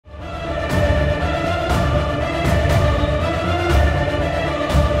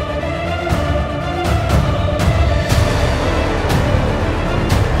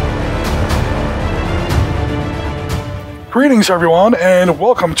Greetings everyone, and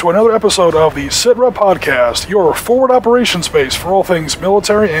welcome to another episode of the Sitrep podcast, your forward operations base for all things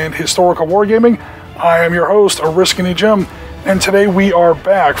military and historical wargaming. I am your host, Oriskany Jim, and today we are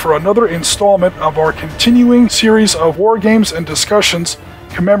back for another installment of our continuing series of wargames and discussions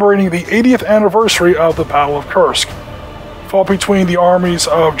commemorating the 80th anniversary of the Battle of Kursk. Fought between the armies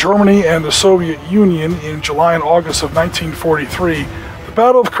of Germany and the Soviet Union in July and August of 1943, the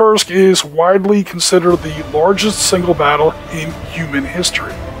Battle of Kursk is widely considered the largest single battle in human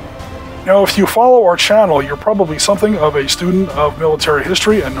history. Now, if you follow our channel, you're probably something of a student of military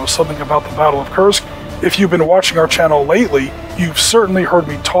history and know something about the Battle of Kursk. If you've been watching our channel lately, you've certainly heard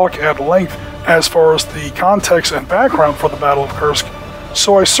me talk at length as far as the context and background for the Battle of Kursk,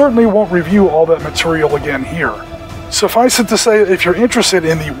 so I certainly won't review all that material again here. Suffice it to say, if you're interested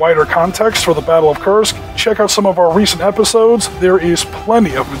in the wider context for the Battle of Kursk, check out some of our recent episodes. There is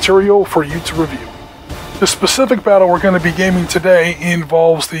plenty of material for you to review. The specific battle we're going to be gaming today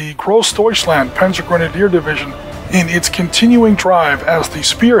involves the Grossdeutschland Panzergrenadier Division in its continuing drive as the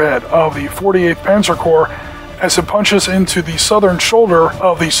spearhead of the 48th Panzer Corps as it punches into the southern shoulder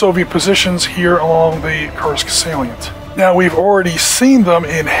of the Soviet positions here along the Kursk Salient. Now, we've already seen them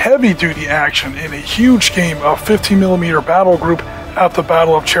in heavy-duty action in a huge game of 15mm battle group at the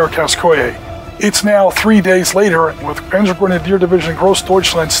Battle of Kursk. It's now 3 days later, with Panzergrenadier Division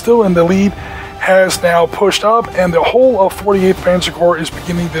Grossdeutschland still in the lead, has now pushed up, and the whole of 48th Panzer Corps is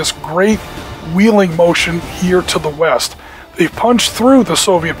beginning this great wheeling motion here to the west. They've punched through the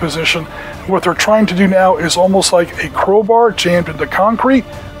Soviet position, and what they're trying to do now is almost like a crowbar jammed into concrete.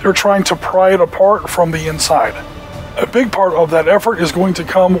 They're trying to pry it apart from the inside. A big part of that effort is going to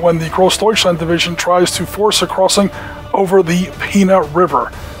come when the Grossdeutschland division tries to force a crossing over the Pena River,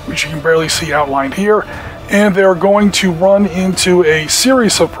 which you can barely see outlined here, and they're going to run into a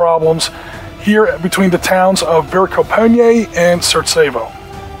series of problems here between the towns of Verkopenye and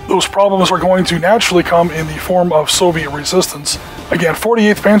Sitrep. Those problems are going to naturally come in the form of Soviet resistance. Again,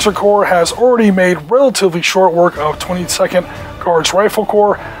 48th Panzer Corps has already made relatively short work of 22nd Guards Rifle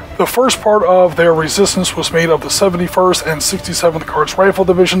Corps. The first part of their resistance was made of the 71st and 67th Guards Rifle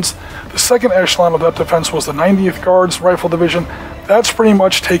Divisions. The second echelon of that defense was the 90th Guards Rifle Division. That's pretty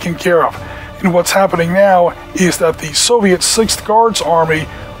much taken care of. And what's happening now is that the Soviet 6th Guards Army,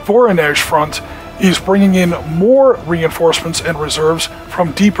 Voronezh Front, is bringing in more reinforcements and reserves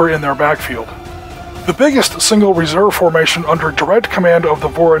from deeper in their backfield. The biggest single reserve formation under direct command of the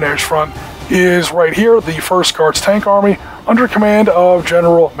Voronezh Front is right here, the 1st Guards Tank Army, under command of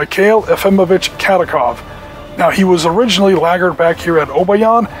General Mikhail Efimovich Katakov. Now, he was originally laggard back here at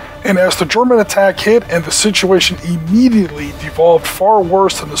Obayan, and as the German attack hit and the situation immediately devolved far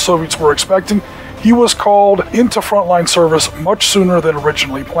worse than the Soviets were expecting, he was called into frontline service much sooner than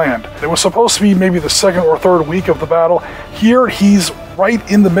originally planned. It was supposed to be maybe the second or third week of the battle. Here, he's right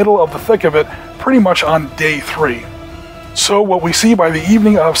in the middle of the thick of it, pretty much on day 3. So what we see by the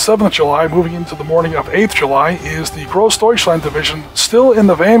evening of 7th July, moving into the morning of 8th July, is the Grossdeutschland division still in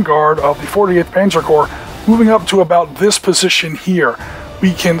the vanguard of the 48th Panzer Corps, moving up to about this position here.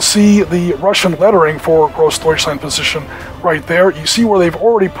 We can see the Russian lettering for Grossdeutschland position right there. You see where they've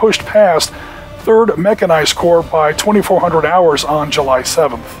already pushed past 3rd Mechanized Corps by 2400 hours on July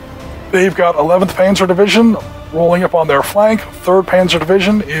 7th. They've got 11th Panzer Division rolling up on their flank. 3rd Panzer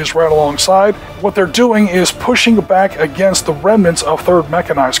Division is right alongside. What they're doing is pushing back against the remnants of 3rd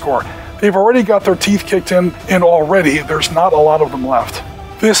Mechanized Corps. They've already got their teeth kicked in, and already there's not a lot of them left.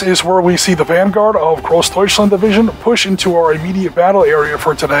 This is where we see the vanguard of Grossdeutschland Division push into our immediate battle area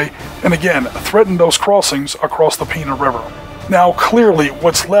for today, and again, threaten those crossings across the Pena River. Now, clearly,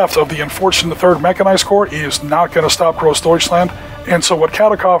 what's left of the unfortunate 3rd Mechanized Corps is not going to stop Grossdeutschland, and so what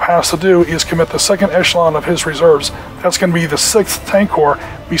Katakov has to do is commit the second echelon of his reserves. That's going to be the 6th Tank Corps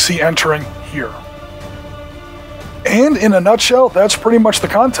we see entering here. And in a nutshell, that's pretty much the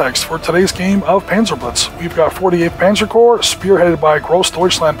context for today's game of PanzerBlitz. We've got 48th Panzer Corps, spearheaded by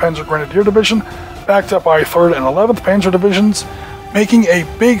Grossdeutschland Panzergrenadier Division, backed up by 3rd and 11th Panzer Divisions, making a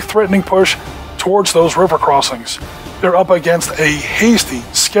big threatening push towards those river crossings. They're up against a hasty,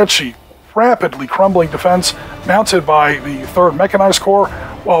 sketchy, rapidly crumbling defense mounted by the 3rd Mechanized Corps,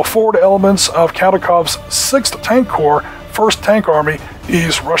 while forward elements of Katakov's 6th Tank Corps, 1st Tank Army,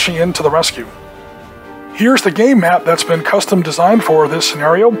 is rushing in to the rescue. Here's the game map that's been custom designed for this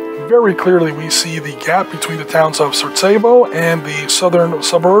scenario. Very clearly we see the gap between the towns of Sitrep and the southern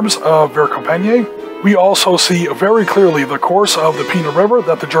suburbs of Verkopenye. We also see very clearly the course of the Pena River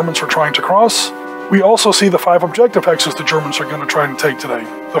that the Germans are trying to cross. We also see the 5 objective hexes the Germans are going to try and take today.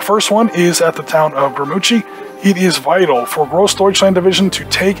 The first one is at the town of Gromuchi. It is vital for Grossdeutschland Division to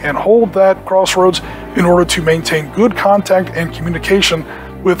take and hold that crossroads in order to maintain good contact and communication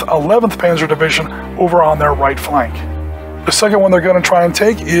with 11th Panzer Division over on their right flank. The second one they're going to try and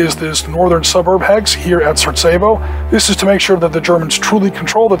take is this northern suburb hex here at Srtsevo. This is to make sure that the Germans truly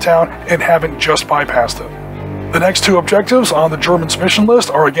control the town and haven't just bypassed it. The next two objectives on the Germans' mission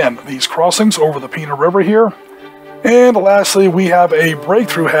list are, again, these crossings over the Pena River here. And lastly, we have a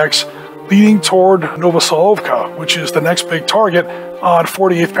breakthrough hex leading toward Novoselovka, which is the next big target on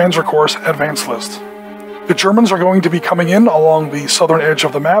 48th Panzer Corps' advance list. The Germans are going to be coming in along the southern edge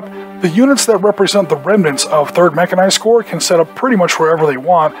of the map. The units that represent the remnants of 3rd Mechanized Corps can set up pretty much wherever they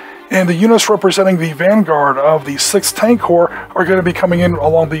want, and the units representing the vanguard of the 6th Tank Corps are going to be coming in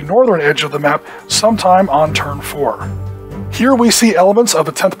along the northern edge of the map sometime on turn 4. Here we see elements of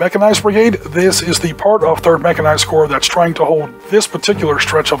the 10th Mechanized Brigade. This is the part of 3rd Mechanized Corps that's trying to hold this particular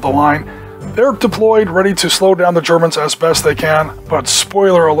stretch of the line. They're deployed, ready to slow down the Germans as best they can, but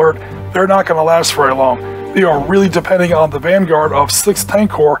spoiler alert, they're not going to last very long. They are really depending on the vanguard of 6th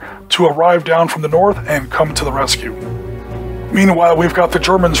Tank Corps to arrive down from the north and come to the rescue. Meanwhile, we've got the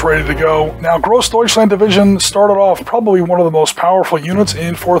Germans ready to go. Now, Grossdeutschland Division started off probably one of the most powerful units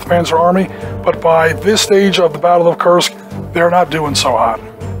in 4th Panzer Army, but by this stage of the Battle of Kursk, they're not doing so hot.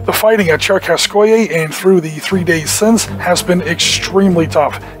 The fighting at Cherkasskoye and through the 3 days since has been extremely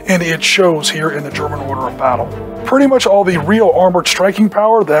tough, and it shows here in the German order of battle. Pretty much all the real armored striking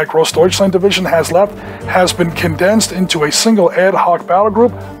power that Grossdeutschland Division has left has been condensed into a single ad hoc battle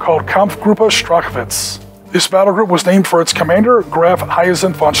group called Kampfgruppe Strachwitz. This battle group was named for its commander, Graf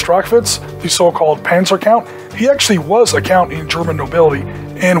Hyacinth von Strachwitz, the so-called Panzer Count. He actually was a count in German nobility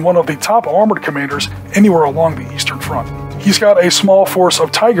and one of the top armored commanders anywhere along the Eastern Front. He's got a small force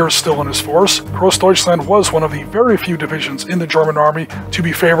of Tigers still in his force. Grossdeutschland was one of the very few divisions in the German army to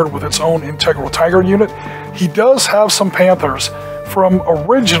be favored with its own integral Tiger unit. He does have some Panthers from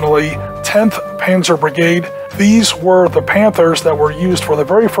originally 10th Panzer Brigade. These were the Panthers that were used for the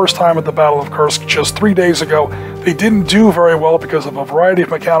very first time at the Battle of Kursk just 3 days ago. They didn't do very well because of a variety of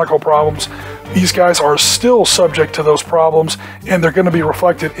mechanical problems. These guys are still subject to those problems, and they're going to be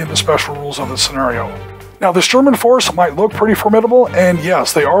reflected in the special rules of the scenario. Now, this German force might look pretty formidable, and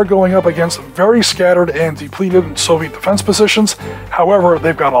yes, they are going up against very scattered and depleted Soviet defense positions. However,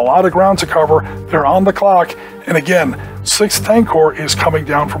 they've got a lot of ground to cover, they're on the clock, and again, 6th Tank Corps is coming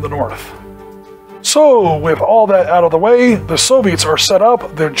down from the north. So, with all that out of the way, the Soviets are set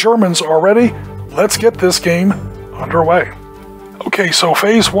up, the Germans are ready. Let's get this game underway. Okay, so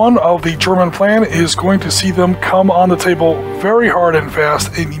phase 1 of the German plan is going to see them come on the table very hard and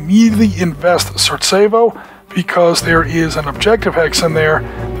fast and immediately invest Srtsevo, because there is an objective hex in there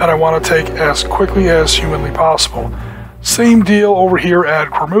that I want to take as quickly as humanly possible. Same deal over here at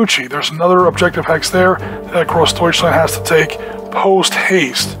Kurmuchi. There's another objective hex there that Grossdeutschland has to take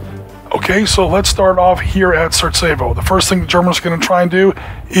post-haste. Okay, so let's start off here at Srtsevo. The first thing the Germans are going to try and do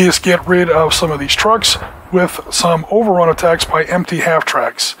is get rid of some of these trucks with some overrun attacks by empty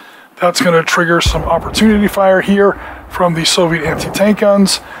half-tracks. That's going to trigger some opportunity fire here from the Soviet anti-tank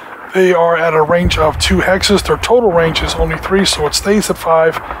guns. They are at a range of 2 hexes. Their total range is only 3, so it stays at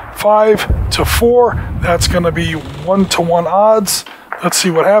 5. 5 to 4, that's going to be 1-to-1 odds. Let's see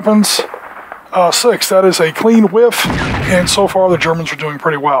what happens. 6, that is a clean whiff, and so far the Germans are doing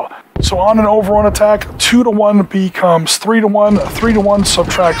pretty well. So on an overrun attack, 2-to-1 becomes 3-to-1, 3-to-1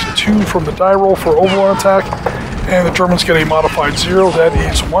 subtracts 2 from the die roll for overrun attack, and the Germans get a modified 0, that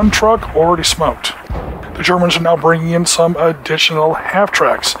is 1 truck already smoked. The Germans are now bringing in some additional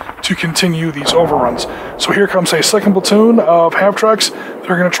half-tracks to continue these overruns. So here comes a second platoon of half-tracks.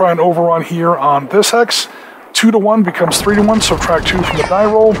 They're going to try and overrun here on this hex. 2-to-1 becomes 3-to-1, subtract 2 from the die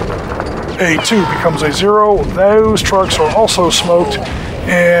roll. A 2 becomes a 0. Those trucks are also smoked.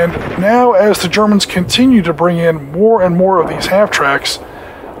 And now as the Germans continue to bring in more and more of these half-tracks,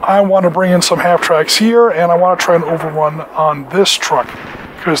 I want to bring in some half-tracks here, and I want to try and overrun on this truck,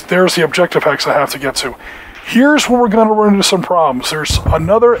 because there's the objective hex I have to get to. Here's where we're going to run into some problems. There's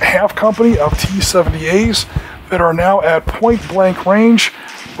another half company of T-70As that are now at point-blank range,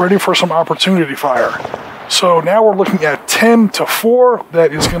 ready for some opportunity fire. So now we're looking at 10 to 4.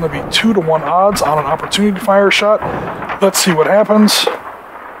 That is going to be 2-to-1 odds on an opportunity fire shot. Let's see what happens.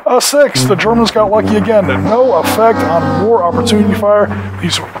 6. The Germans got lucky again. No effect on more opportunity fire.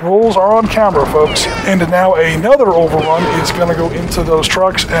 These rolls are on camera, folks. And now another overrun is going to go into those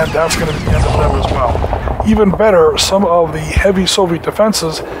trucks, and that's going to be the end of them as well. Even better, some of the heavy Soviet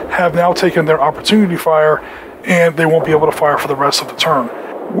defenses have now taken their opportunity fire, and they won't be able to fire for the rest of the turn.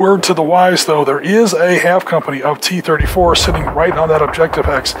 Word to the wise, though, there is a half company of T-34 sitting right on that objective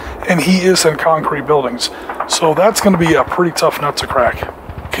hex, and he is in concrete buildings. So that's going to be a pretty tough nut to crack.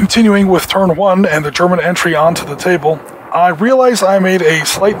 Continuing with turn 1 and the German entry onto the table, I realized I made a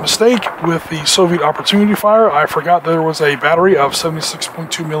slight mistake with the Soviet opportunity fire. I forgot there was a battery of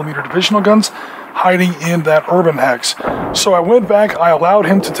 76.2mm divisional guns hiding in that urban hex. So I went back, I allowed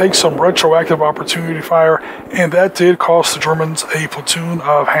him to take some retroactive opportunity fire, and that did cost the Germans a platoon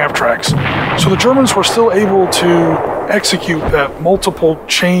of half-tracks. So the Germans were still able to execute that multiple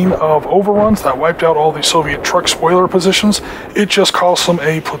chain of overruns that wiped out all the Soviet truck spoiler positions. It just cost them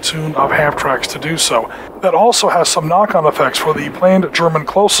a platoon of half-tracks to do so. That also has some knock-on effects for the planned German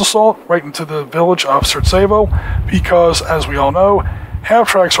close assault right into the village of Sitrep, because, as we all know,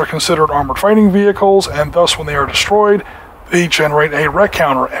 half-tracks are considered armored fighting vehicles, and thus when they are destroyed, they generate a rec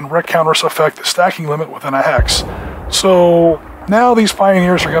counter, and rec counters affect the stacking limit within a hex. So now these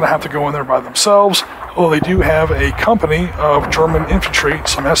pioneers are going to have to go in there by themselves, although they do have a company of German infantry,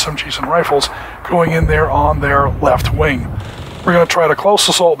 some SMGs and rifles, going in there on their left wing. We're going to try to close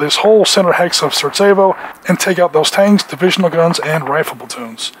assault this whole center hex of Sitrep and take out those tanks, divisional guns, and rifle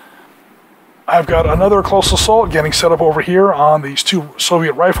platoons. I've got another close assault getting set up over here on these 2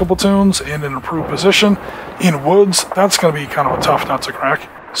 Soviet rifle platoons in an improved position in woods. That's going to be kind of a tough nut to crack.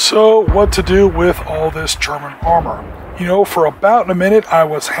 So what to do with all this German armor? You know, for about a minute I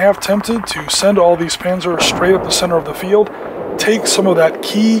was half tempted to send all these panzers straight up the center of the field, take some of that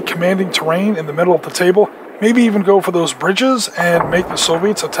key commanding terrain in the middle of the table, maybe even go for those bridges and make the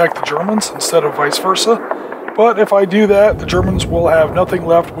Soviets attack the Germans instead of vice versa. But if I do that, the Germans will have nothing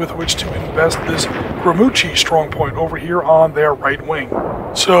left with which to invest this Gramucci strong point over here on their right wing.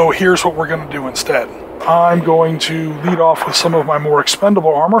 So here's what we're going to do instead. I'm going to lead off with some of my more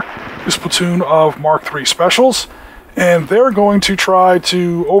expendable armor, this platoon of Mark III specials, and they're going to try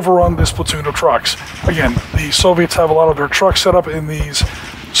to overrun this platoon of trucks. Again, the Soviets have a lot of their trucks set up in these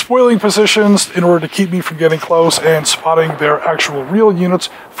spoiling positions in order to keep me from getting close and spotting their actual real units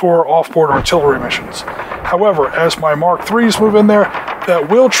for off-board artillery missions. However, as my Mark IIIs move in there, that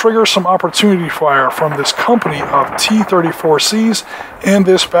will trigger some opportunity fire from this company of T-34Cs and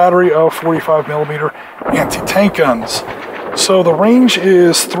this battery of 45mm anti-tank guns. So the range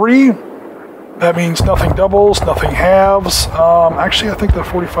is 3. That means nothing doubles, nothing halves. Actually, I think the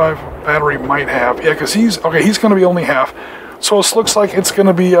 45 battery might have. Yeah, because he's going to be only half. So it looks like it's going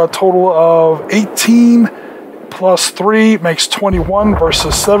to be a total of 18 plus 3 makes 21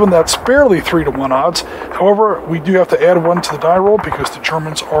 versus 7. That's barely 3-to-1 odds. However, we do have to add 1 to the die roll because the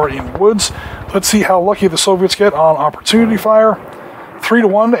Germans are in woods. Let's see how lucky the Soviets get on opportunity fire.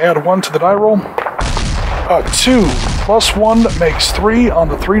 3-to-1, add 1 to the die roll. 2 plus 1 makes 3 on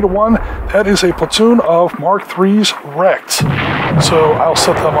the 3-to-1. That is a platoon of Mark III's wrecked. So I'll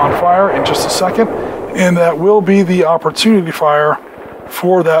set them on fire in just a second. And that will be the opportunity fire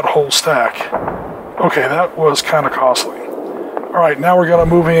for that whole stack. Okay, that was kind of costly. Alright, now we're going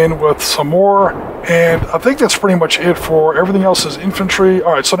to move in with some more, and I think that's pretty much it for everything else is infantry.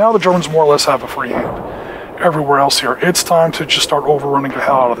 Alright, so now the Germans more or less have a free hand. Everywhere else here, it's time to just start overrunning the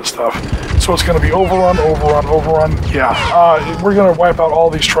hell out of this stuff. So it's going to be overrun, overrun, overrun. Yeah, we're going to wipe out all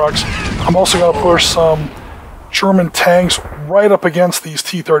these trucks. I'm also going to push some German tanks right up against these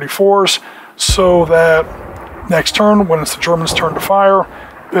T-34s, so that next turn, when it's the Germans' turn to fire,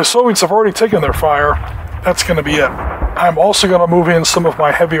 the Soviets have already taken their fire. That's going to be it. I'm also going to move in some of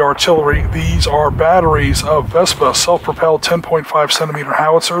my heavy artillery. These are batteries of Vespa self-propelled 10.5 centimeter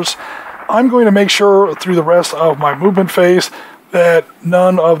howitzers. I'm going to make sure through the rest of my movement phase that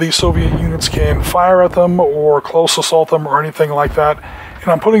none of these Soviet units can fire at them or close assault them or anything like that. And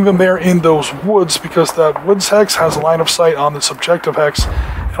I'm putting them there in those woods because that woods hex has a line of sight on this objective hex.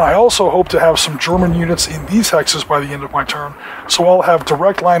 And I also hope to have some German units in these hexes by the end of my turn. So I'll have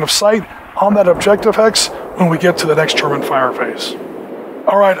direct line of sight on that objective hex when we get to the next German fire phase.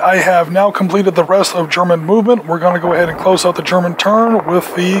 Alright, I have now completed the rest of German movement. We're going to go ahead and close out the German turn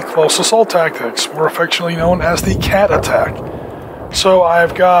with the close assault tactics, more affectionately known as the cat attack. So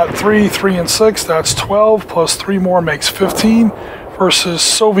I've got 3, 3, and 6, that's 12, plus 3 more makes 15, versus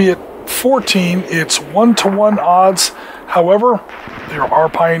Soviet 14, it's 1-to-1 odds. However, there are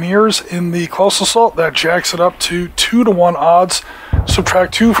pioneers in the close assault that jacks it up to 2-to-1 odds.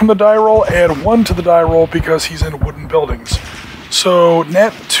 Subtract 2 from the die roll, add 1 to the die roll because he's in wooden buildings. So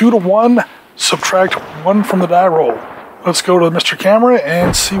net 2-to-1, subtract 1 from the die roll. Let's go to Mr. Camera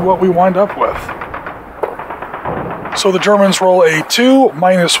and see what we wind up with. So the Germans roll a 2,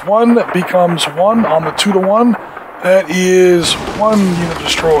 minus 1 becomes 1 on the 2-to-1. That is 1 unit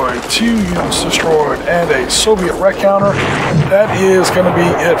destroyed, 2 units destroyed, and a Soviet wreck counter. That is going to be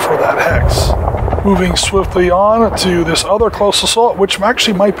it for that hex. Moving swiftly on to this other close assault, which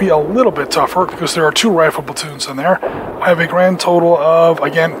actually might be a little bit tougher because there are 2 rifle platoons in there. I have a grand total of,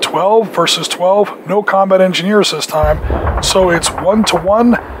 again, 12 versus 12. No combat engineers this time, so it's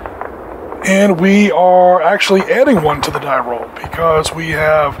 1-to-1. And we are actually adding 1 to the die roll because we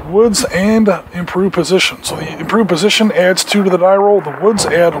have woods and improved position. So the improved position adds 2 to the die roll. The woods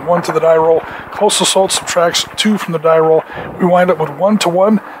add 1 to the die roll. Close assault subtracts 2 from the die roll. We wind up with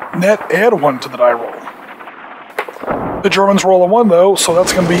 1-to-1. Net add 1 to the die roll. The Germans roll a 1 though, so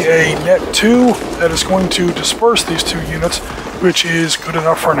that's going to be a net 2 that is going to disperse these 2 units, which is good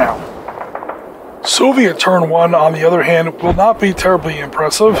enough for now. Soviet turn 1, on the other hand, will not be terribly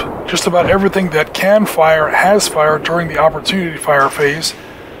impressive. Just about everything that can fire has fired during the opportunity fire phase.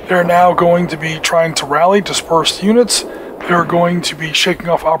 They're now going to be trying to rally dispersed units. They're going to be shaking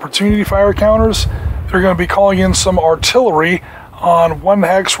off opportunity fire counters. They're going to be calling in some artillery on 1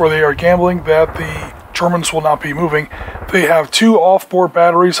 hex where they are gambling that the Germans will not be moving. They have 2 off-board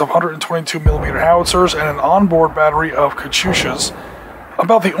batteries of 122mm howitzers and an on-board battery of Katyushas.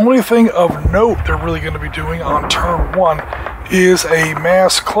 About the only thing of note they're really going to be doing on turn 1 is a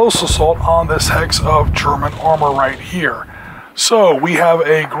mass close assault on this hex of German armor right here. So we have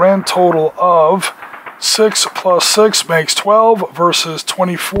a grand total of 6 plus 6 makes 12 versus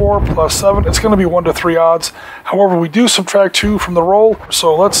 24 plus 7. It's going to be 1-to-3 odds. However, we do subtract 2 from the roll,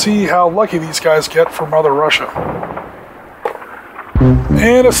 so let's see how lucky these guys get from Mother Russia.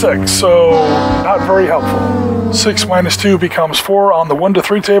 And a 6, so not very helpful. 6 minus 2 becomes 4 on the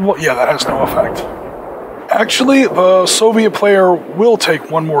 1-to-3 table. Yeah, that has no effect. Actually, the Soviet player will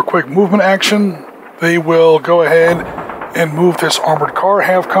take 1 more quick movement action. They will go ahead and move this armored car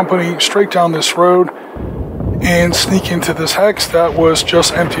half company straight down this road and sneak into this hex that was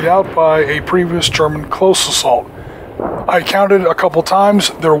just emptied out by a previous German close assault. I counted a couple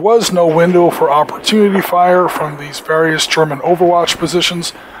times. There was no window for opportunity fire from these various German overwatch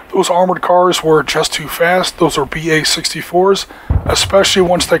positions. Those armored cars were just too fast. Those are BA-64s, especially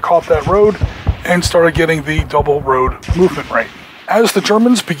once they caught that road and started getting the double road movement rate. As the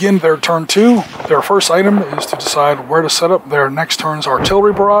Germans begin their turn 2, their first item is to decide where to set up their next turn's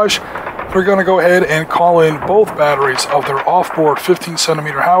artillery barrage. They're going to go ahead and call in both batteries of their off-board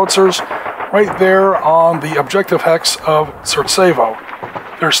 15cm howitzers right there on the objective hex of Srtsevo.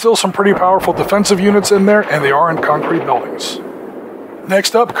 There's still some pretty powerful defensive units in there, and they are in concrete buildings.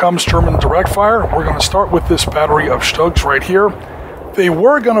 Next up comes German direct fire. We're going to start with this battery of Stugs right here. They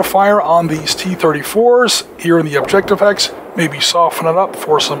were going to fire on these T-34s here in the objective hex, maybe soften it up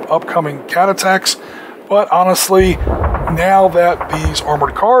for some upcoming counterattacks, but honestly, now that these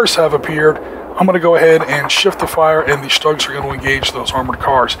armored cars have appeared, I'm going to go ahead and shift the fire, and the Stugs are going to engage those armored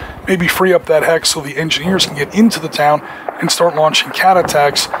cars. Maybe free up that hex so the engineers can get into the town and start launching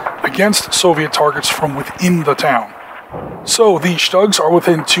counterattacks against Soviet targets from within the town. So the Stugs are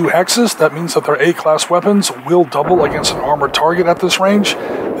within 2 hexes. That means that their A-class weapons will double against an armored target at this range.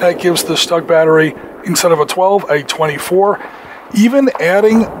 That gives the Stug battery, instead of a 12, a 24. Even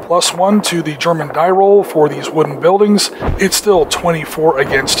adding +1 to the German die roll for these wooden buildings, it's still 24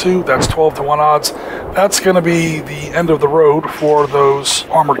 against 2. That's 12-to-1 odds. That's going to be the end of the road for those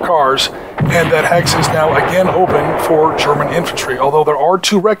armored cars, and that hex is now again open for German infantry, although there are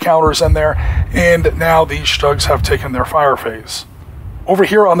 2 wreck counters in there, and now these Stugs have taken their fire phase. Over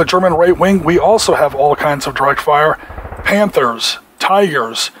here on the German right wing, we also have all kinds of direct fire. Panthers,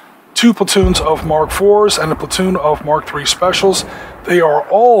 Tigers, 2 platoons of Mark IVs and a platoon of Mark III specials. They are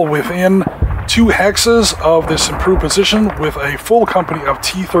all within 2 hexes of this improved position with a full company of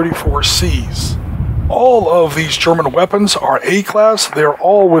T-34Cs. All of these German weapons are A-class. They're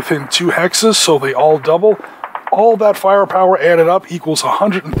all within 2 hexes, so they all double. All that firepower added up equals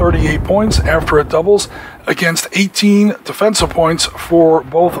 138 points after it doubles against 18 defensive points for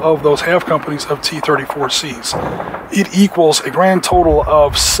both of those half companies of T-34Cs. It equals a grand total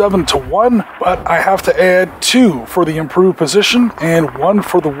of 7-to-1, but I have to add 2 for the improved position and 1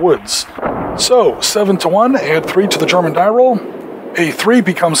 for the woods. So 7-to-1, add 3 to the German die roll. A 3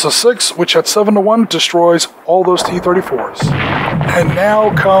 becomes a 6, which at 7-to-1 destroys all those T-34s. And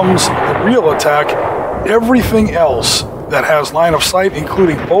now comes the real attack. Everything else that has line of sight,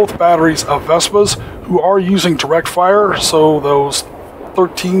 including both batteries of Vespas, who are using direct fire, so those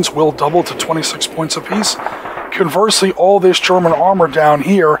 13s will double to 26 points apiece. Conversely, all this German armor down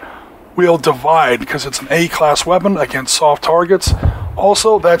here will divide because it's an A-class weapon against soft targets.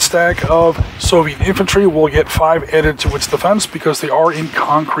 Also, that stack of Soviet infantry will get 5 added to its defense because they are in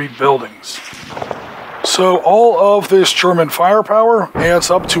concrete buildings. So all of this German firepower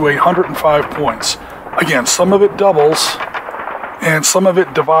adds up to 105 points. Again, some of it doubles, and some of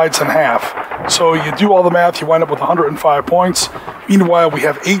it divides in half. So you do all the math, you wind up with 105 points. Meanwhile, we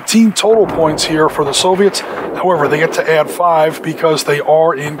have 18 total points here for the Soviets. However, they get to add 5 because they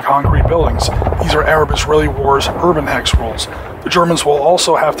are in concrete buildings. These are Arab-Israeli War's urban hex rules. The Germans will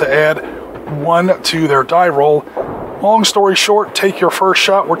also have to add 1 to their die roll. Long story short, take your first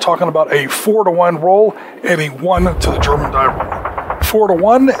shot. We're talking about a 4-to-1 roll, adding 1 to the German die roll.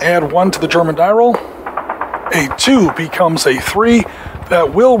 4-to-1, add 1 to the German die roll. A 2 becomes a 3.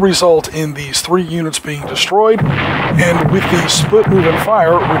 That will result in these 3 units being destroyed. And with the split move and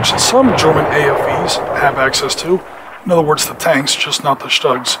fire, which some German AFVs have access to, in other words, the tanks, just not the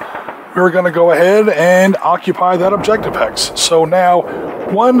Stugs, we're going to go ahead and occupy that objective hex. So now,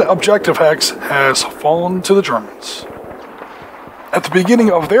 1 objective hex has fallen to the Germans. At the beginning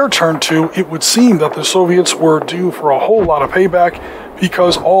of their turn 2, it would seem that the Soviets were due for a whole lot of payback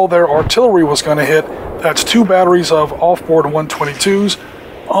because all their artillery was going to hit. That's 2 batteries of off-board 122s,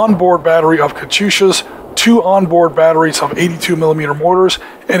 on-board battery of Katyushas, 2 on-board batteries of 82mm mortars,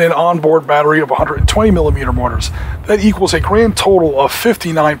 and an on-board battery of 120mm mortars. That equals a grand total of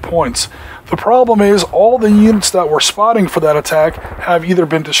 59 points. The problem is all the units that were spotting for that attack have either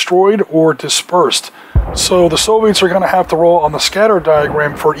been destroyed or dispersed. So the Soviets are going to have to roll on the scatter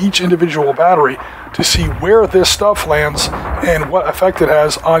diagram for each individual battery to see where this stuff lands and what effect it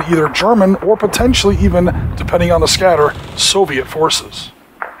has on either German or potentially even, depending on the scatter, Soviet forces.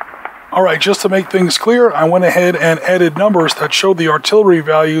 Alright, just to make things clear, I went ahead and added numbers that showed the artillery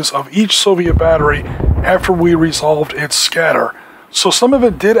values of each Soviet battery after we resolved its scatter. So some of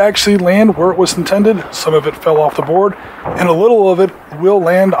it did actually land where it was intended, some of it fell off the board, and a little of it will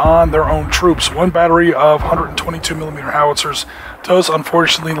land on their own troops. 1 battery of 122mm howitzers does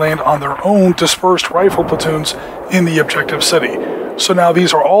unfortunately land on their own dispersed rifle platoons in the objective city. So now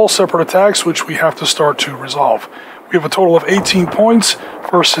these are all separate attacks which we have to start to resolve. We have a total of 18 points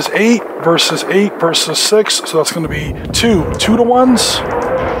versus 8 versus 8 versus 6, so that's going to be 2 2-to-1s.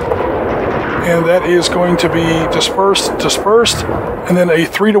 And that is going to be dispersed, and then a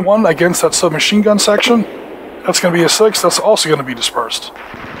 3-to-1 against that submachine gun section. That's going to be a 6, that's also going to be dispersed.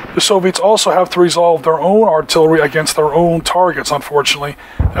 The Soviets also have to resolve their own artillery against their own targets, unfortunately.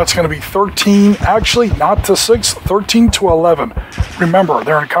 That's going to be 13, actually not to 6, 13 to 11. Remember,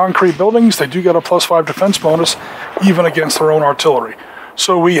 they're in concrete buildings, they do get a +5 defense bonus, even against their own artillery.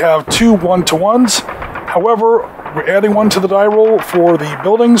 So we have 2 1-to-1s. However, we're adding 1 to the die roll for the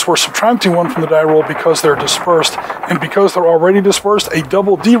buildings. We're subtracting 1 from the die roll because they're dispersed. And because they're already dispersed, a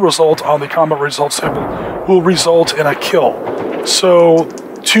double D result on the combat results table will result in a kill. So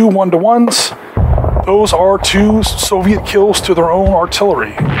 2 1-to-1s. Those are 2 Soviet kills to their own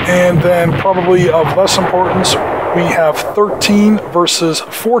artillery. And then probably of less importance, we have 13 versus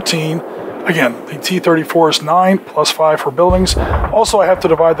 14. Again, the T-34 is 9 plus 5 for buildings. Also, I have to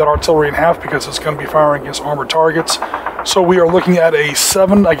divide that artillery in half because it's going to be firing against armored targets. So we are looking at a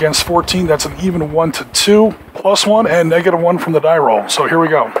 7 against 14. That's an even 1-to-2, +1 and -1 from the die roll. So here we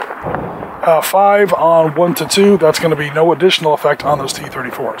go. 5 on 1-to-2. That's going to be no additional effect on those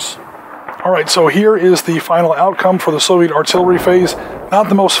T-34s. Alright, so here is the final outcome for the Soviet artillery phase. Not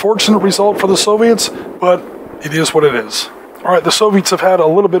the most fortunate result for the Soviets, but it is what it is. Alright, the Soviets have had a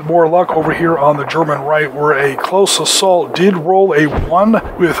little bit more luck over here on the German right, where a close assault did roll a 1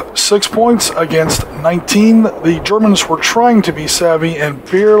 with 6 points against 19. The Germans were trying to be savvy and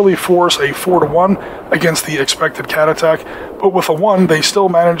barely force a 4-to-1 against the expected cat attack, but with a 1, they still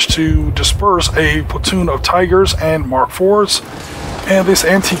managed to disperse a platoon of Tigers and Mark IVs. And this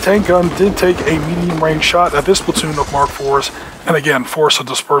anti-tank gun did take a medium-range shot at this platoon of Mark IVs, and again, force a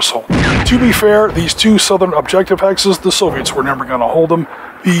dispersal. To be fair, these 2 southern objective hexes, the Soviets were never going to hold them.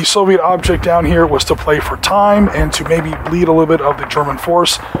 The Soviet object down here was to play for time and to maybe bleed a little bit of the German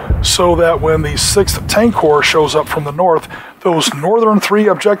force, so that when the 6th Tank Corps shows up from the north, those northern 3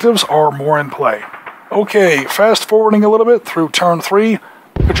 objectives are more in play. Okay, fast forwarding a little bit through turn 3,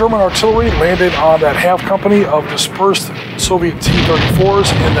 the German artillery landed on that half company of dispersed Soviet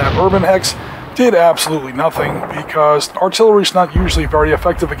T-34s in that urban hex. Did absolutely nothing because artillery is not usually very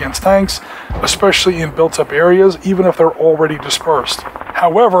effective against tanks, especially in built-up areas, even if they're already dispersed.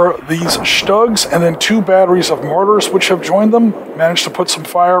 However, these Stugs and then 2 batteries of mortars which have joined them managed to put some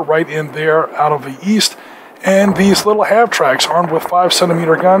fire right in there out of the east, and these little half-tracks armed with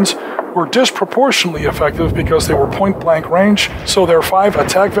 5cm guns were disproportionately effective because they were point-blank range, so their 5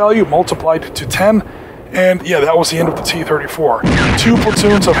 attack value multiplied to 10, and yeah, that was the end of the T-34. 2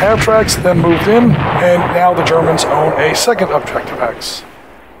 platoons of half-tracks then moved in, and now the Germans own a second objective hex.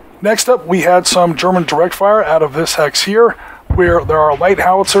 Next up, we had some German direct fire out of this hex here, where there are light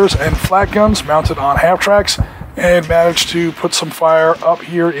howitzers and flak guns mounted on half-tracks, and managed to put some fire up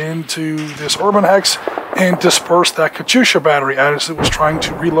here into this urban hex and disperse that Katyusha battery as it was trying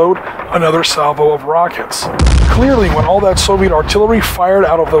to reload another salvo of rockets. Clearly, when all that Soviet artillery fired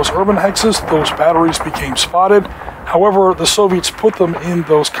out of those urban hexes, those batteries became spotted. However, the Soviets put them in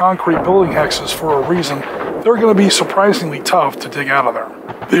those concrete building hexes for a reason. They're going to be surprisingly tough to dig out of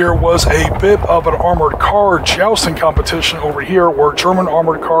there. There was a bit of an armored car jousting competition over here where German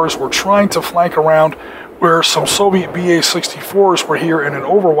armored cars were trying to flank around where some Soviet BA-64s were here in an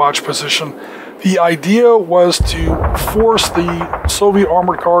overwatch position. The idea was to force the Soviet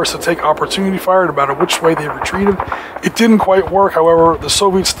armored cars to take opportunity fire no matter which way they retreated. It didn't quite work, however. The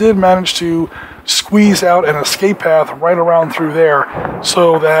Soviets did manage to squeeze out an escape path right around through there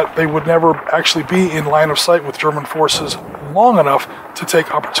so that they would never actually be in line of sight with German forces long enough to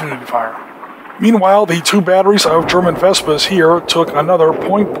take opportunity fire. Meanwhile, the two batteries of German Vespas here took another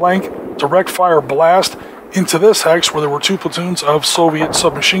point-blank direct fire blast into this hex where there were two platoons of Soviet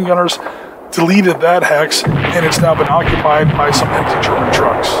submachine gunners, deleted that hex, and it's now been occupied by some empty German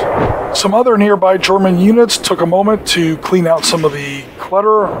trucks. Some other nearby German units took a moment to clean out some of the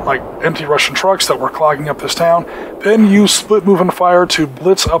clutter, like empty Russian trucks that were clogging up this town, then used split movement fire to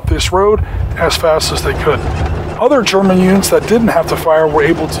blitz up this road as fast as they could. Other German units that didn't have to fire were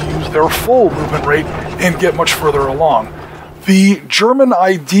able to use their full movement rate and get much further along. The German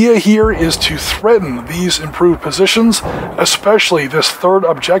idea here is to threaten these improved positions, especially this third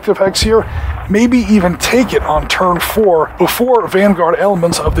objective hex here, maybe even take it on turn 4 before vanguard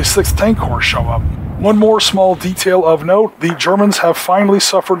elements of the 6th Tank Corps show up. One more small detail of note, the Germans have finally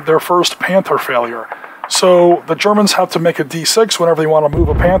suffered their first Panther failure. So the Germans have to make a D6 whenever they want to move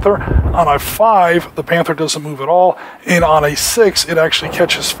a Panther. On a 5, the Panther doesn't move at all, and on a 6, it actually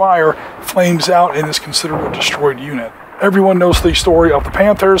catches fire, flames out, and is considered a destroyed unit. Everyone knows the story of the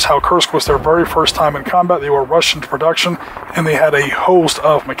Panthers, how Kursk was their very first time in combat. They were rushed into production, and they had a host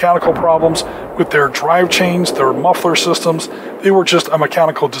of mechanical problems with their drive chains, their muffler systems. They were just a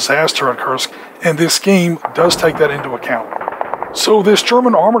mechanical disaster at Kursk, and this game does take that into account. So this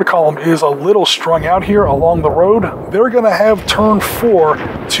German armored column is a little strung out here along the road. They're going to have turn 4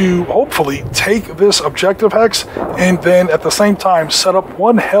 to hopefully take this objective hex and then at the same time set up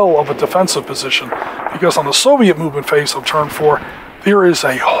one hell of a defensive position, because on the Soviet movement phase of turn 4 there is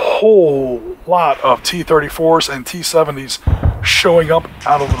a whole lot of T-34s and T-70s showing up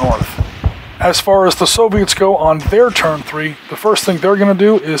out of the north. As far as the Soviets go on their turn 3, the first thing they're going to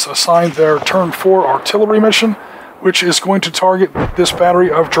do is assign their turn 4 artillery mission, which is going to target this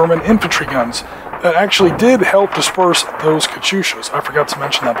battery of German infantry guns that actually did help disperse those Katyushas. I forgot to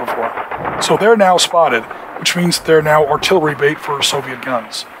mention that before. So they're now spotted, which means they're now artillery bait for Soviet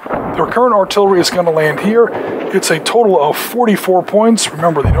guns. Their current artillery is going to land here. It's a total of 44 points.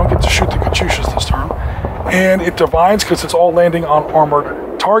 Remember, they don't get to shoot the Katyushas this turn. And it divides because it's all landing on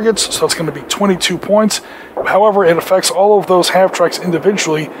armored targets, so it's going to be 22 points. However, it affects all of those half-tracks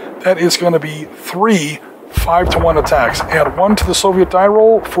individually. That is going to be 3 5-to-1 attacks. Add 1 to the Soviet die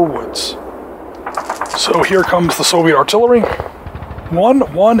roll for woods. So here comes the Soviet artillery.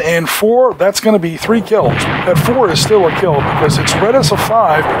 1, 1, and 4, that's going to be 3 kills. That 4 is still a kill because it's read as a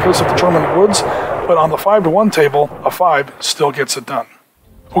 5 because of the German woods, but on the 5-to-1 table, a 5 still gets it done.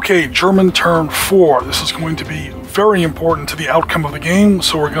 Okay, German turn 4. This is going to be very important to the outcome of the game,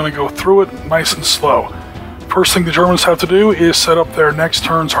 so we're going to go through it nice and slow. First thing the Germans have to do is set up their next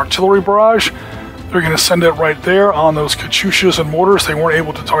turn's artillery barrage. They're going to send it right there on those Katyushas and mortars they weren't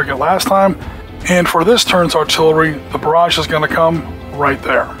able to target last time. And for this turn's artillery, the barrage is going to come right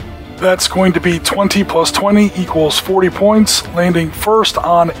there. That's going to be 20 plus 20 equals 40 points, landing first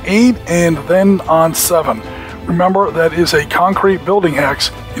on 8 and then on 7. Remember, that is a concrete building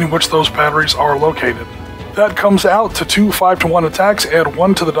hex in which those batteries are located. That comes out to 2 5-to-1 attacks, add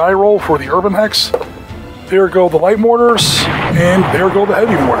 1 to the die roll for the urban hex. There go the light mortars, and there go the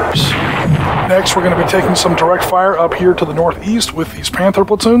heavy mortars. Next, we're going to be taking some direct fire up here to the northeast with these Panther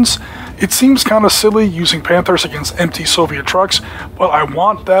platoons. It seems kind of silly using Panthers against empty Soviet trucks, but I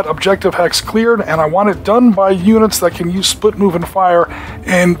want that objective hex cleared, and I want it done by units that can use split move and fire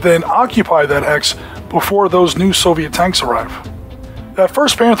and then occupy that hex before those new Soviet tanks arrive. That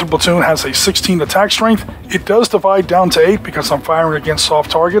first Panther platoon has a 16 attack strength. It does divide down to 8 because I'm firing against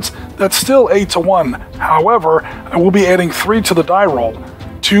soft targets. That's still 8-to-1. However, I will be adding 3 to the die roll.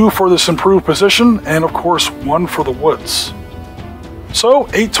 2 for this improved position, and of course 1 for the woods. So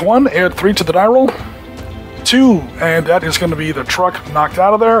 8-to-1, add 3 to the die roll. 2, and that is going to be the truck knocked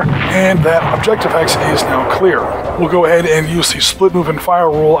out of there, and that objective hex is now clear. We'll go ahead and use the split move and fire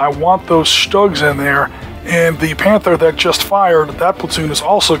rule. I want those Stugs in there, and the Panther that just fired, that platoon is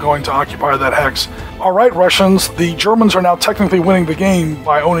also going to occupy that hex. Alright, Russians, the Germans are now technically winning the game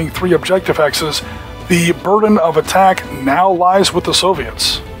by owning 3 objective hexes. The burden of attack now lies with the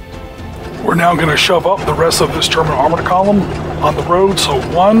Soviets. We're now going to shove up the rest of this German armored column on the road, so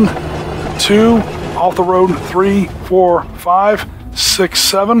 1, 2, off the road, 3, 4, 5, 6,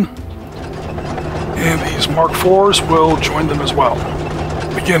 7, and these Mark IVs will join them as well.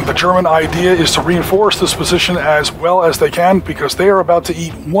 Again, the German idea is to reinforce this position as well as they can because they are about to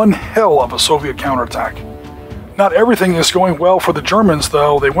eat one hell of a Soviet counterattack. Not everything is going well for the Germans,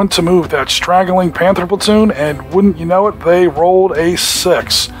 though. They went to move that straggling Panther platoon, and wouldn't you know it, they rolled a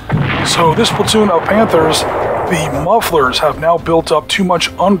 6. So this platoon of Panthers, the mufflers have now built up too much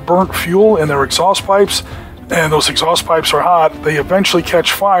unburnt fuel in their exhaust pipes, and those exhaust pipes are hot. They eventually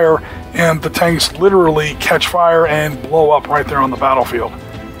catch fire, and the tanks literally catch fire and blow up right there on the battlefield.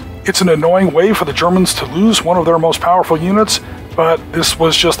 It's an annoying way for the Germans to lose one of their most powerful units, but this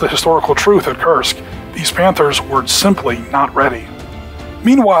was just the historical truth at Kursk. These Panthers were simply not ready.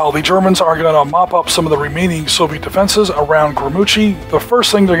 Meanwhile, the Germans are going to mop up some of the remaining Soviet defenses around Grossdeutschland. The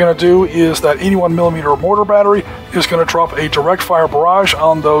first thing they're going to do is that 81mm mortar battery is going to drop a direct fire barrage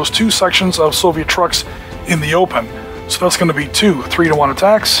on those 2 sections of Soviet trucks in the open. So that's going to be 2 3-to-1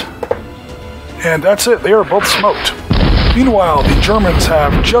 attacks. And that's it, they are both smoked. Meanwhile, the Germans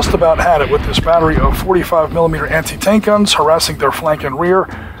have just about had it with this battery of 45mm anti-tank guns harassing their flank and rear.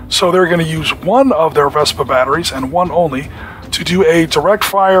 So they're going to use one of their Vespa batteries, and one only, to do a direct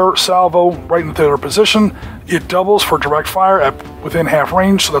fire salvo right into their position. It doubles for direct fire at within half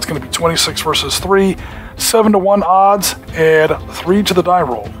range, so that's going to be 26 versus 3, 7-to-1 odds, add 3 to the die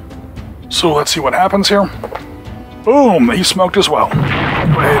roll. So let's see what happens here. Boom! He smoked as well. Go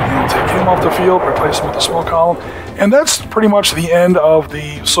ahead and take him off the field, replace him with a small column, and that's pretty much the end of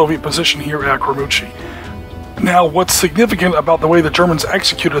the Soviet position here at Grossdeutschland. Now, what's significant about the way the Germans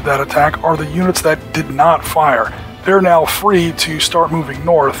executed that attack are the units that did not fire. They're now free to start moving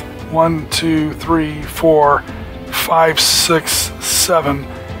north. 1, 2, 3, 4, 5, 6, 7,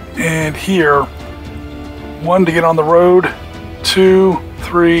 and here, 1 to get on the road, 2,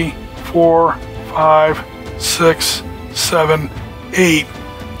 3, 4, 5, 6, 7, 8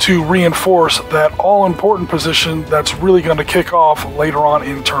 to reinforce that all-important position that's really going to kick off later on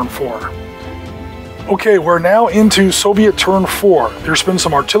in turn 4. Okay, we're now into Soviet turn 4. There's been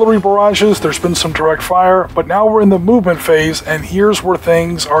some artillery barrages, there's been some direct fire, but now we're in the movement phase, and here's where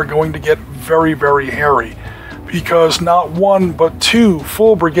things are going to get very, very hairy. Because not 1, but 2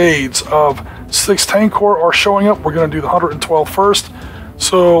 full brigades of 6th Tank Corps are showing up. We're going to do the 112th first.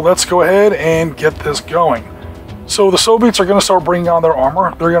 So let's go ahead and get this going. So the Soviets are going to start bringing on their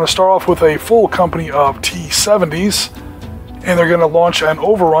armor. They're going to start off with a full company of T-70s, and they're going to launch an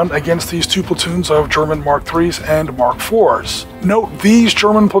overrun against these 2 platoons of German Mark IIIs and Mark IVs. Note, these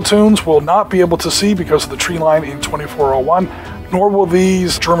German platoons will not be able to see because of the tree line in 2401, nor will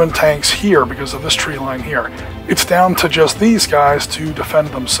these German tanks here because of this tree line here. It's down to just these guys to defend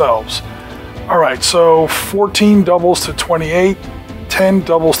themselves. Alright, so 14 doubles to 28, 10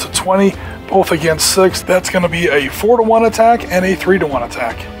 doubles to 20, both against 6. That's going to be a 4-to-1 attack and a 3-to-1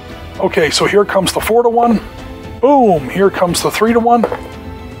 attack. Okay, so here comes the 4-to-1. Boom! Here comes the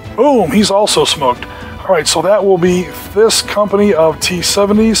 3-to-1. Boom! He's also smoked. Alright, so that will be this company of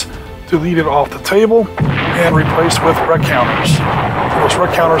T-70s deleted off the table and replaced with wreck counters. Those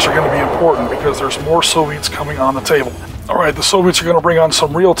wreck counters are going to be important because there's more Soviets coming on the table. Alright, the Soviets are going to bring on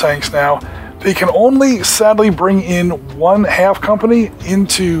some real tanks now. They can only, sadly, bring in 1 half company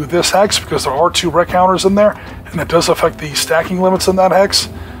into this hex because there are 2 wreck counters in there, and it does affect the stacking limits in that hex.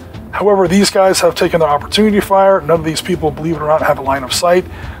 However, these guys have taken their opportunity fire. None of these people, believe it or not, have a line of sight.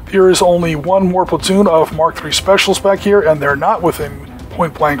 There is only 1 more platoon of Mark III Specials back here, and they're not within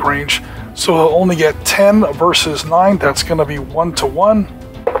point-blank range. So they'll only get 10 versus 9. That's going to be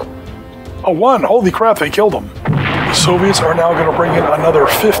 1-to-1. A 1! Holy crap, they killed them. The Soviets are now going to bring in another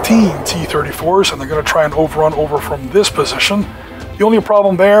 15 T-34s, and they're going to try and overrun over from this position. The only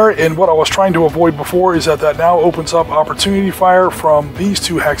problem there, and what I was trying to avoid before, is that now opens up opportunity fire from these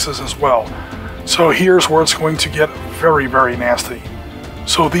 2 hexes as well. So here's where it's going to get very, very nasty.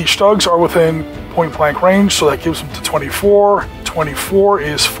 So these Stugs are within point-blank range, so that gives them to 24. 24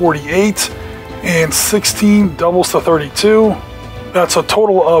 is 48, and 16 doubles to 32. That's a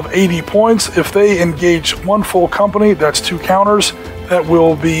total of 80 points. If they engage 1 full company, that's 2 counters. That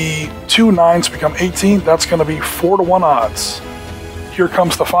will be 2 9s become 18. That's going to be 4-to-1 odds. Here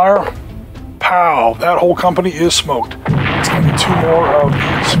comes the fire. Pow! That whole company is smoked. It's going to be 2 more of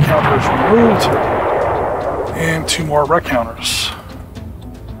these counters removed, and 2 more wreck counters.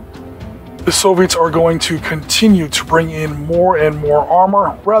 The Soviets are going to continue to bring in more and more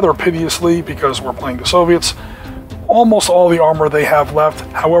armor, rather piteously because we're playing the Soviets. Almost all the armor they have left,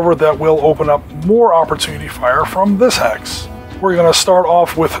 however, that will open up more opportunity fire from this hex. We're going to start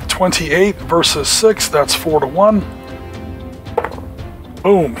off with 28 versus 6, that's 4-1.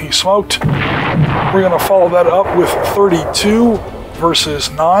 Boom, he smoked. We're going to follow that up with 32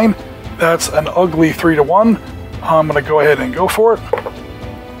 versus 9, that's an ugly 3-1. I'm going to go ahead and go for it.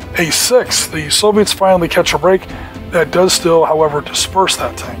 A 6, the Soviets finally catch a break. That does still, however, disperse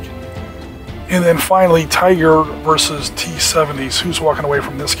that tank. And then finally, Tiger versus T-70s. Who's walking away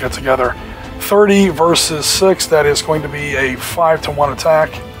from this get together? 30 versus 6, that is going to be a 5-1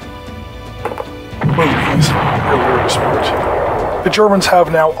 attack. Boom, he's really smart. The Germans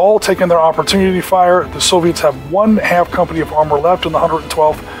have now all taken their opportunity fire. The Soviets have 1 half company of armor left in the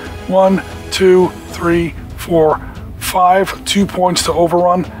 112th. 1, 2, 3, 4, 5, 2 points to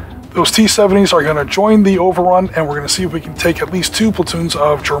overrun. Those T-70s are going to join the overrun, and we're going to see if we can take at least 2 platoons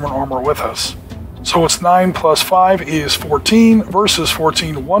of German armor with us. So it's 9 plus 5 is 14 versus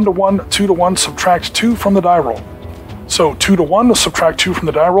 14, 1-1, 2-1, subtract 2 from the die roll. So 2-1, subtract 2 from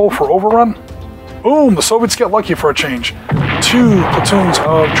the die roll for overrun. Boom, the Soviets get lucky for a change. 2 platoons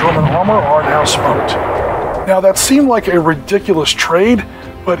of German armor are now smoked. Now that seemed like a ridiculous trade,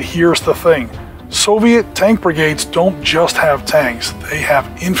 but here's the thing. Soviet tank brigades don't just have tanks, they have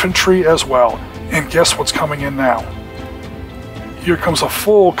infantry as well. And guess what's coming in now? Here comes a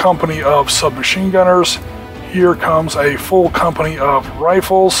full company of submachine gunners. Here comes a full company of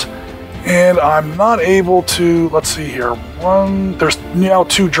rifles. And I'm not able to, let's see here, there's now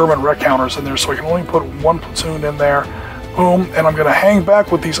 2 German wreck counters in there, so I can only put 1 platoon in there. Boom, and I'm going to hang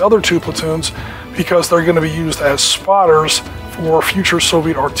back with these other 2 platoons because they're going to be used as spotters for future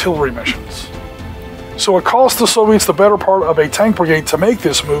Soviet artillery missions. So it cost the Soviets the better part of a tank brigade to make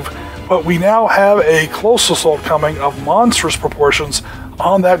this move, but we now have a close assault coming of monstrous proportions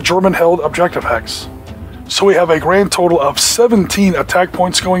on that German-held objective hex. So we have a grand total of 17 attack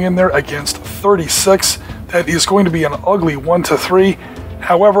points going in there against 36. That is going to be an ugly 1-3.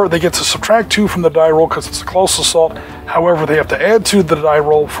 However, they get to subtract 2 from the die roll because it's a close assault. However, they have to add 2 to the die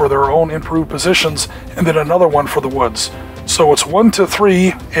roll for their own improved positions, and then another 1 for the woods. So it's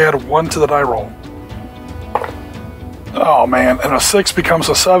 1-3, add 1 to the die roll. Oh man, and a 6 becomes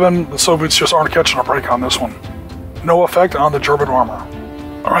a 7. The Soviets just aren't catching a break on this one. No effect on the German armor.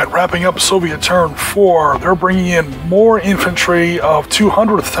 Alright, wrapping up Soviet turn 4, they're bringing in more infantry of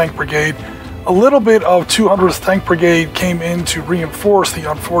 200th Tank Brigade. A little bit of 200th Tank Brigade came in to reinforce the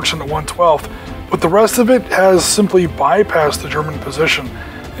unfortunate 112th, but the rest of it has simply bypassed the German position.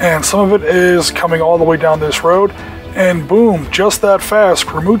 And some of it is coming all the way down this road, and boom, just that fast,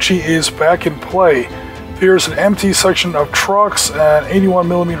 Grossdeutschland is back in play. Here's an empty section of trucks, an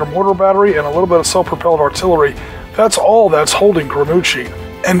 81mm mortar battery, and a little bit of self-propelled artillery. That's all that's holding Grossdeutschland.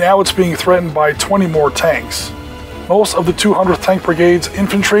 And now it's being threatened by 20 more tanks. Most of the 200th Tank Brigade's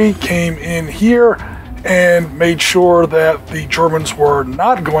infantry came in here and made sure that the Germans were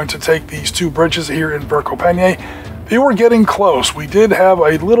not going to take these 2 bridges here in Verkopenye. They were getting close. We did have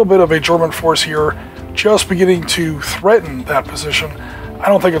a little bit of a German force here just beginning to threaten that position. I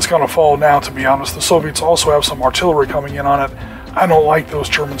don't think it's going to fall now, to be honest. The Soviets also have some artillery coming in on it. I don't like those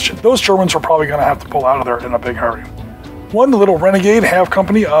Germans. Those Germans are probably going to have to pull out of there in a big hurry. One little renegade half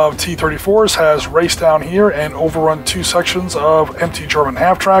company of T-34s has raced down here and overrun 2 sections of empty German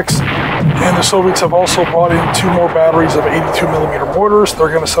half tracks. And the Soviets have also brought in 2 more batteries of 82mm mortars. They're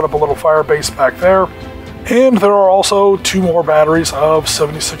going to set up a little fire base back there. And there are also 2 more batteries of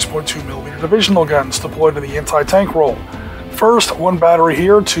 76.2mm divisional guns deployed in the anti-tank role. First, 1 battery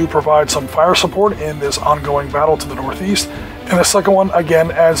here to provide some fire support in this ongoing battle to the northeast, and the second one,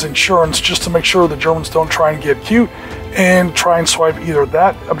 again, as insurance, just to make sure the Germans don't try and get cute and try and swipe either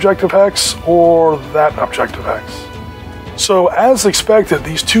that objective hex or that objective hex. So, as expected,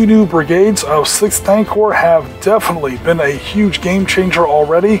 these 2 new brigades of 6th Tank Corps have definitely been a huge game changer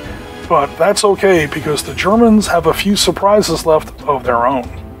already, but that's okay because the Germans have a few surprises left of their own.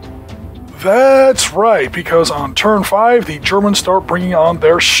 That's right, because on turn 5, the Germans start bringing on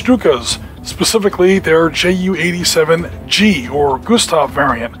their Stukas, specifically their Ju-87G, or Gustav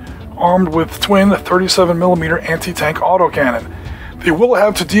variant, armed with twin 37mm anti-tank autocannon. They will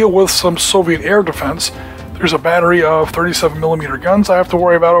have to deal with some Soviet air defense. There's a battery of 37mm guns I have to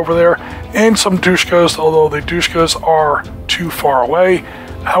worry about over there, and some Dushkas, although the Dushkas are too far away.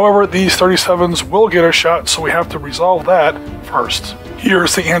 However, these 37s will get a shot, so we have to resolve that first.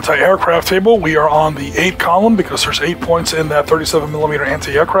 Here's the anti-aircraft table. We are on the 8 column because there's 8 points in that 37mm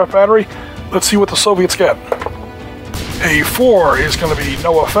anti-aircraft battery. Let's see what the Soviets get. A 4 is going to be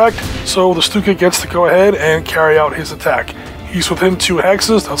no effect, so the Stuka gets to go ahead and carry out his attack. He's within 2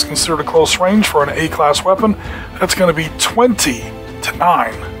 hexes. That's considered a close range for an A-class weapon. That's going to be 20 to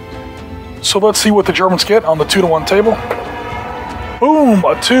 9. So let's see what the Germans get on the 2-to-1 table. Boom,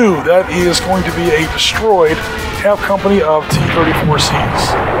 a 2. That is going to be a destroyed half company of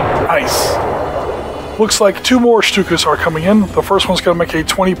T-34Cs. Nice. Looks like 2 more Stukas are coming in. The first one's going to make a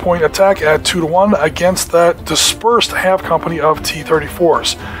 20-point attack at 2-to-1 against that dispersed half company of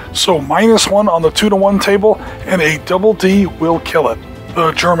T-34s. So -1 on the 2-to-1 table, and a double D will kill it.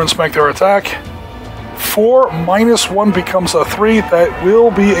 The Germans make their attack. 4 -1 becomes a 3. That will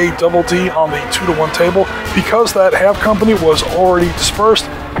be a double D on the 2-to-1 table. Because that half company was already dispersed,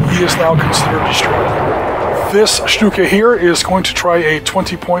 he is now considered destroyed. This Stuka here is going to try a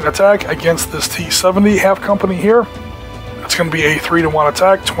 20-point attack against this T-70 half company here. It's going to be a 3-to-1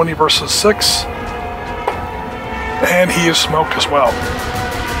 attack, 20 versus 6. And he is smoked as well.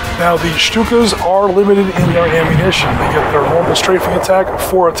 Now the Stukas are limited in their ammunition. They get their normal strafing attack,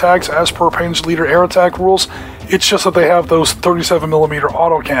 4 attacks as per Panzerleader air attack rules. It's just that they have those 37mm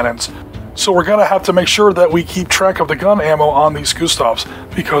autocannons. So we're going to have to make sure that we keep track of the gun ammo on these Gustavs,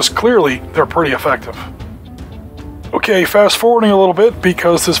 because clearly they're pretty effective. Okay, fast forwarding a little bit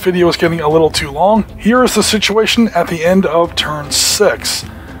because this video is getting a little too long. Here is the situation at the end of turn 6.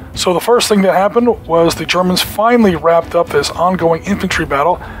 So the first thing that happened was the Germans finally wrapped up this ongoing infantry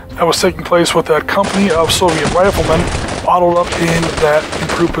battle that was taking place with that company of Soviet riflemen bottled up in that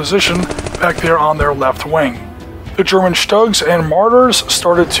improved position back there on their left wing. The German Stugs and Martyrs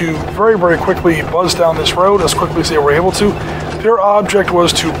started to very quickly buzz down this road as quickly as they were able to. Their object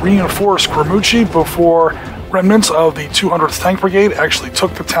was to reinforce Grossdeutschland before remnants of the 200th Tank Brigade actually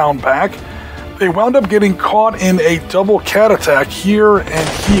took the town back. They wound up getting caught in a double cat attack here and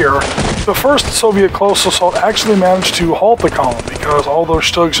here. The first Soviet close assault actually managed to halt the column because all those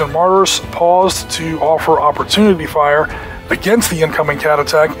Stugs and Martyrs paused to offer opportunity fire against the incoming cat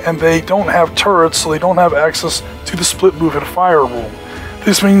attack, and they don't have turrets, so they don't have access to the split move and fire rule.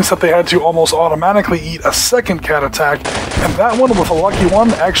 This means that they had to almost automatically eat a second cat attack, and that one, with a lucky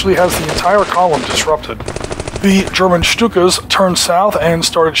one, actually has the entire column disrupted. The German Stukas turned south and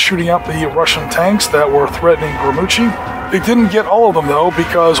started shooting up the Russian tanks that were threatening Grossdeutschland. They didn't get all of them though,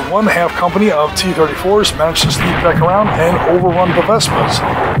 because one half company of T-34s managed to sneak back around and overrun the Vespas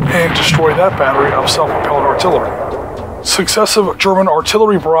and destroy that battery of self-propelled artillery. Successive German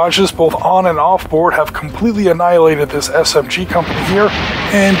artillery barrages, both on and off board, have completely annihilated this SMG company here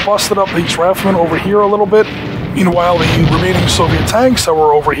and busted up these riflemen over here a little bit. Meanwhile, the remaining Soviet tanks that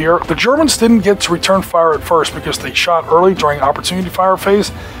were over here, the Germans didn't get to return fire at first because they shot early during opportunity fire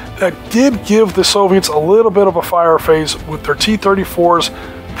phase. That did give the Soviets a little bit of a fire phase with their T-34s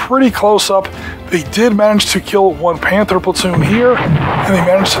pretty close up. They did manage to kill one Panther platoon here, and they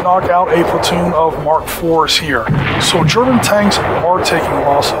managed to knock out a platoon of Mark IVs here. So German tanks are taking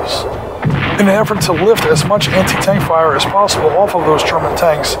losses. In an effort to lift as much anti-tank fire as possible off of those German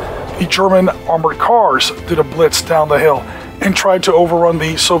tanks, the German armored cars did a blitz down the hill and tried to overrun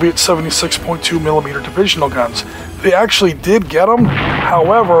the Soviet 76.2mm divisional guns. They actually did get them,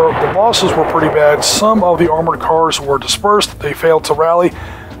 however, the losses were pretty bad. Some of the armored cars were dispersed, they failed to rally.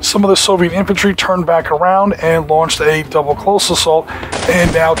 Some of the Soviet infantry turned back around and launched a double close assault,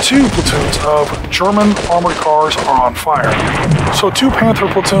 and now 2 platoons of German armored cars are on fire. So 2 Panther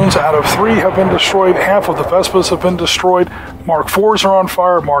platoons out of 3 have been destroyed, half of the Vespas have been destroyed, Mark IVs are on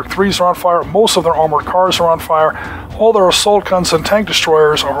fire, Mark IIIs are on fire, most of their armored cars are on fire, all their assault guns and tank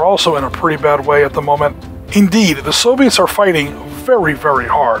destroyers are also in a pretty bad way at the moment. Indeed, the Soviets are fighting very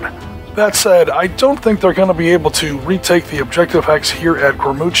hard. That said, I don't think they're going to be able to retake the objective hex here at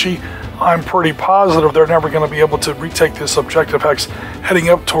Grossdeutschland. I'm pretty positive they're never going to be able to retake this objective hex heading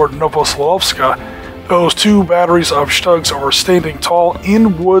up toward Novoslavska. Those 2 batteries of Stugs are standing tall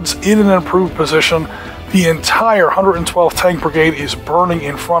in woods in an improved position. The entire 112th Tank Brigade is burning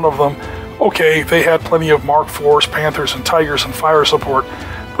in front of them. Okay, they had plenty of Mark IVs, Panthers, and Tigers and fire support,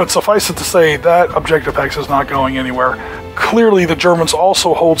 but suffice it to say that objective hex is not going anywhere. Clearly, the Germans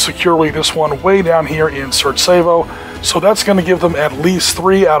also hold securely this one way down here in Srtsevo, so that's going to give them at least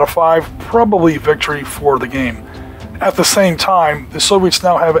 3 out of 5, probably victory for the game. At the same time, the Soviets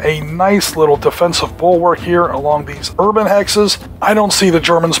now have a nice little defensive bulwark here along these urban hexes. I don't see the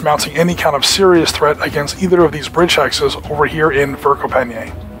Germans mounting any kind of serious threat against either of these bridge hexes over here in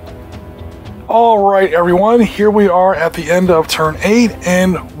Verkopenye. Alright everyone, here we are at the end of turn 8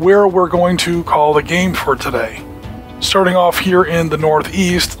 and where we're going to call the game for today. Starting off here in the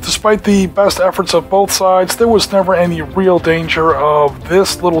northeast, despite the best efforts of both sides, there was never any real danger of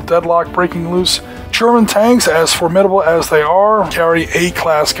this little deadlock breaking loose. German tanks, as formidable as they are, carry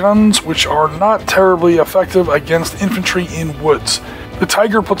A-class guns, which are not terribly effective against infantry in woods. The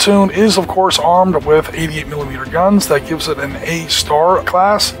Tiger platoon is of course armed with 88mm guns. That gives it an A-star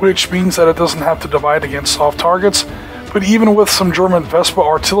class, which means that it doesn't have to divide against soft targets. But even with some German Vespa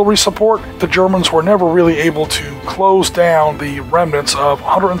artillery support, the Germans were never really able to close down the remnants of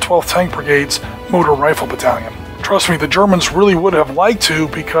 112th Tank Brigade's Motor Rifle Battalion. Trust me, the Germans really would have liked to,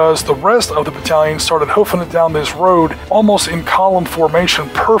 because the rest of the battalion started hoofing it down this road almost in column formation,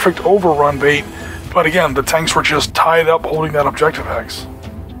 perfect overrun bait. But again, the tanks were just tied up holding that objective hex.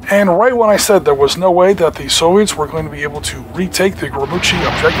 And right when I said there was no way that the Soviets were going to be able to retake the Grossdeutschland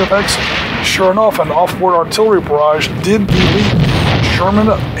objective hex, sure enough, an off-board artillery barrage did delete the German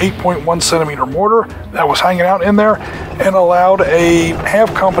 8.1cm mortar that was hanging out in there and allowed a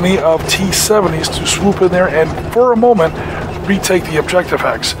half company of T-70s to swoop in there and, for a moment, retake the objective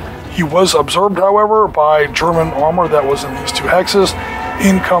hex. He was observed, however, by German armor that was in these two hexes.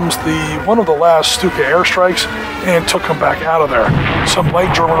 In comes one of the last Stuka airstrikes and took him back out of there. Some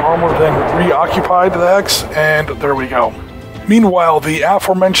light German armor then reoccupied the hex, and there we go. Meanwhile, the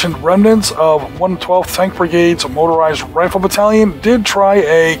aforementioned remnants of 112th Tank Brigade's Motorized Rifle Battalion did try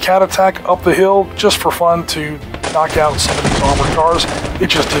a cat attack up the hill just for fun to knock out some of these armored cars. It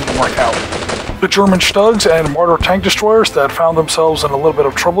just didn't work out. The German Stugs and Marder tank destroyers that found themselves in a little bit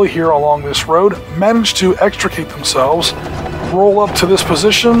of trouble here along this road managed to extricate themselves, roll up to this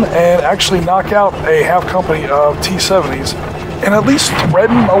position, and actually knock out a half company of T-70s, and at least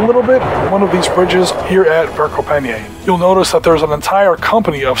threaten a little bit one of these bridges here at Verkopenye. You'll notice that there's an entire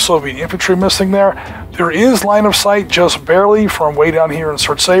company of Soviet infantry missing there. There is line of sight just barely from way down here in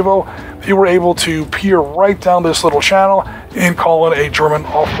Srtsevo. They were able to peer right down this little channel and call in a German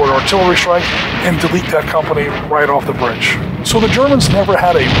off-board artillery strike and delete that company right off the bridge. So the Germans never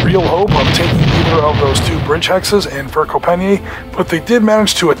had a real hope of taking either of those two bridge hexes in Verkopenye, but they did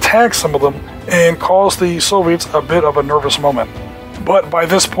manage to attack some of them and cause the Soviets a bit of a nervous moment. But by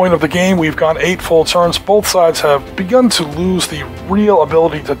this point of the game, we've gone 8 full turns. Both sides have begun to lose the real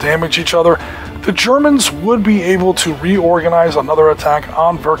ability to damage each other. The Germans would be able to reorganize another attack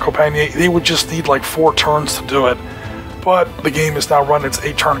on Verkopenye. They would just need like 4 turns to do it. But the game has now run its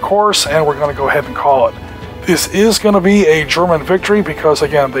 8-turn course, and we're going to go ahead and call it. This is going to be a German victory because,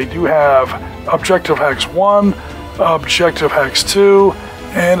 again, they do have Objective Hex 1, Objective Hex 2,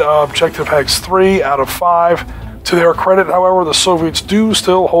 and Objective Hex 3 out of 5. To their credit, however, the Soviets do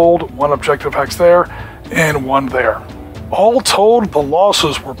still hold 1 Objective Hex there and 1 there. All told, the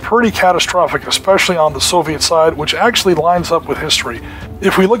losses were pretty catastrophic, especially on the Soviet side, which actually lines up with history.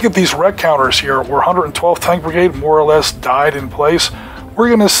 If we look at these wreck counters here, where 112th Tank Brigade more or less died in place, we're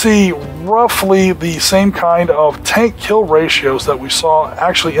going to see roughly the same kind of tank kill ratios that we saw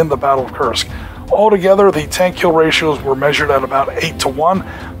actually in the Battle of Kursk. Altogether, the tank kill ratios were measured at about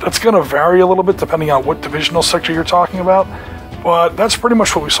 8-to-1. That's going to vary a little bit depending on what divisional sector you're talking about, but that's pretty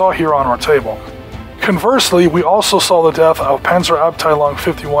much what we saw here on our table. Conversely, we also saw the death of Panzerabteilung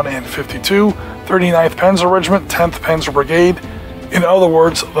 51 and 52, 39th Panzer Regiment, 10th Panzer Brigade, in other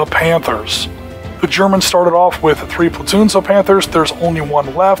words, the Panthers. The Germans started off with 3 platoons of Panthers. There's only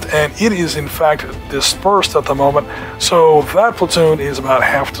 1 left, and it is in fact dispersed at the moment, so that platoon is about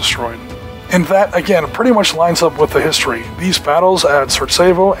half destroyed. And that, again, pretty much lines up with the history. These battles at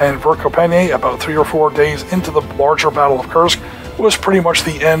Srtsevo and Verkopenye, about 3 or 4 days into the larger Battle of Kursk, was pretty much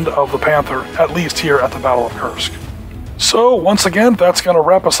the end of the Panther, at least here at the Battle of Kursk. So, once again, that's going to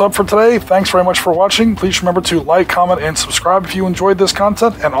wrap us up for today. Thanks very much for watching. Please remember to like, comment, and subscribe if you enjoyed this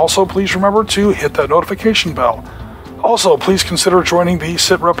content, and also please remember to hit that notification bell. Also, please consider joining the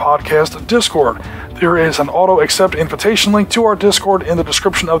Sitrep Podcast Discord. There is an auto-accept invitation link to our Discord in the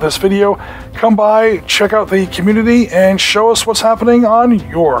description of this video. Come by, check out the community, and show us what's happening on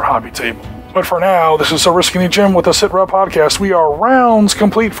your hobby table. But for now, this is Risky Jim with the Sitrep Podcast. We are rounds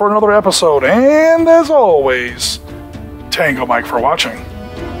complete for another episode, and as always, Tango Mike for watching.